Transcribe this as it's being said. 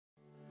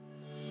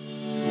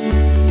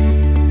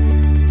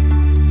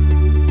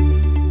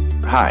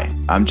Hi,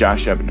 I'm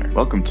Josh Ebner.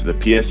 Welcome to the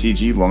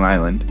PSEG Long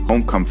Island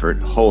Home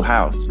Comfort Whole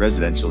House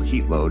Residential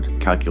Heat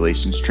Load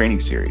Calculations Training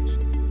Series.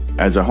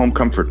 As a home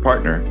comfort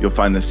partner, you'll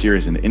find this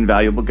series an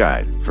invaluable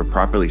guide for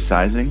properly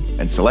sizing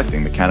and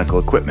selecting mechanical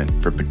equipment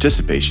for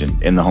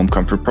participation in the home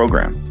comfort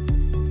program.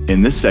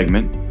 In this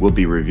segment, we'll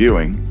be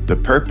reviewing the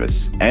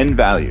purpose and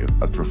value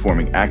of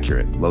performing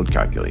accurate load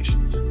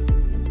calculations.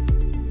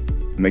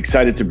 I'm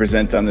excited to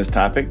present on this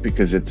topic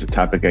because it's a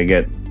topic I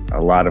get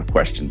a lot of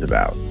questions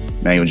about.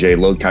 Manual J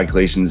load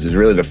calculations is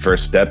really the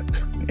first step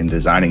in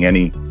designing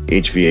any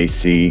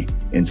HVAC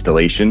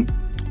installation,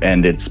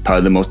 and it's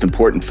probably the most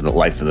important for the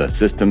life of the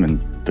system and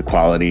the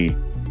quality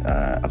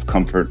of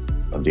comfort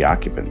of the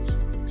occupants.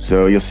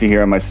 So you'll see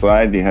here on my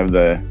slide, you have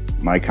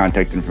my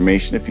contact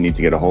information if you need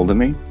to get a hold of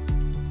me.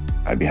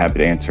 I'd be happy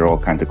to answer all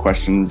kinds of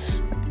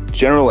questions.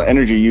 General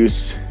energy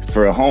use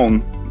for a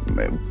home,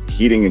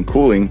 heating and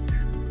cooling,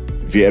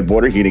 if you add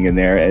water heating in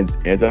there,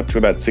 adds up to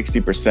about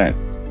 60%.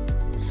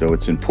 So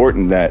it's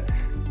important that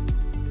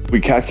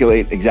we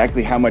calculate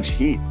exactly how much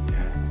heat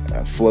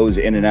flows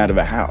in and out of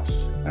a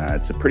house.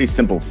 It's a pretty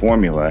simple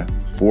formula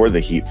for the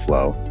heat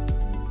flow,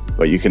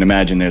 but you can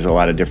imagine there's a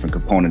lot of different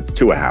components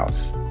to a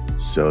house.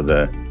 So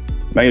the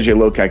Manual J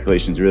load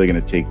calculation is really going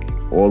to take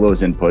all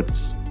those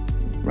inputs,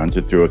 runs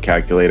it through a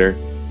calculator,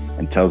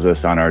 and tells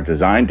us on our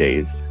design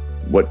days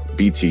what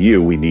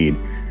BTU we need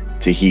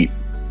to heat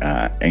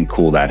and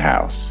cool that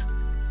house.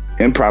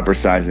 Improper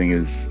sizing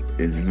is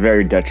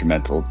very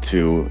detrimental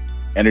to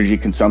energy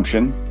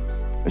consumption,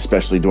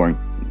 especially during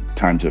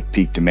times of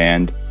peak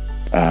demand.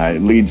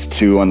 It leads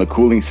to, on the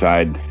cooling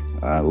side,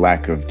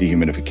 lack of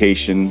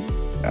dehumidification,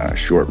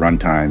 short run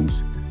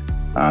times.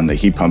 On the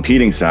heat pump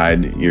heating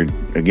side, you're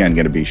again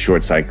going to be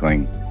short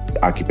cycling.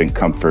 Occupant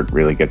comfort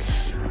really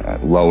gets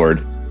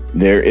lowered.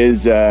 There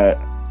is a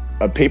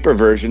paper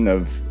version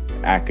of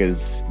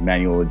ACCA's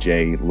Manual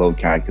J load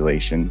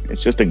calculation.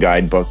 It's just a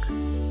guidebook,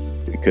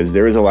 because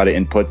there is a lot of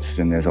inputs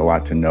and there's a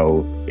lot to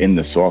know in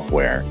the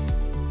software.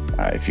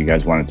 If you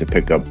guys wanted to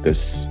pick up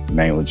this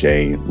Manual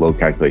J load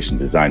calculation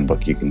design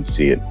book, you can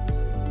see it.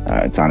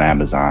 It's on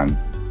Amazon.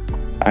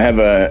 I have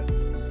a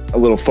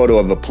little photo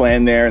of a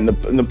plan there, and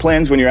the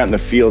plans when you're out in the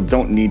field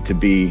don't need to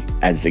be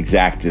as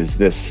exact as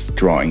this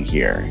drawing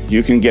here.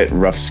 You can get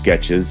rough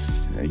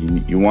sketches.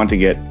 You want to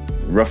get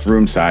rough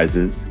room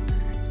sizes.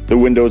 The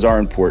windows are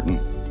important.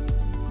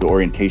 The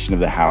orientation of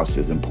the house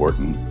is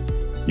important.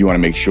 You want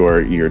to make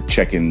sure you're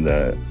checking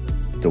the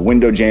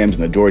window jambs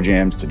and the door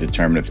jambs to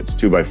determine if it's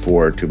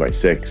 2x4,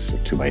 2x6, or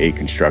 2x8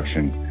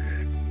 construction.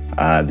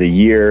 The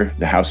year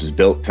the house is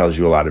built tells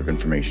you a lot of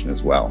information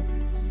as well.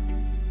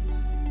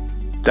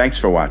 Thanks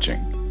for watching.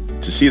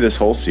 To see this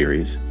whole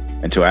series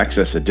and to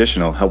access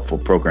additional helpful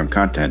program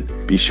content,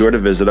 be sure to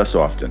visit us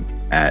often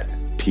at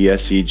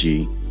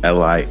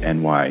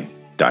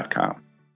PSEGLINY.com.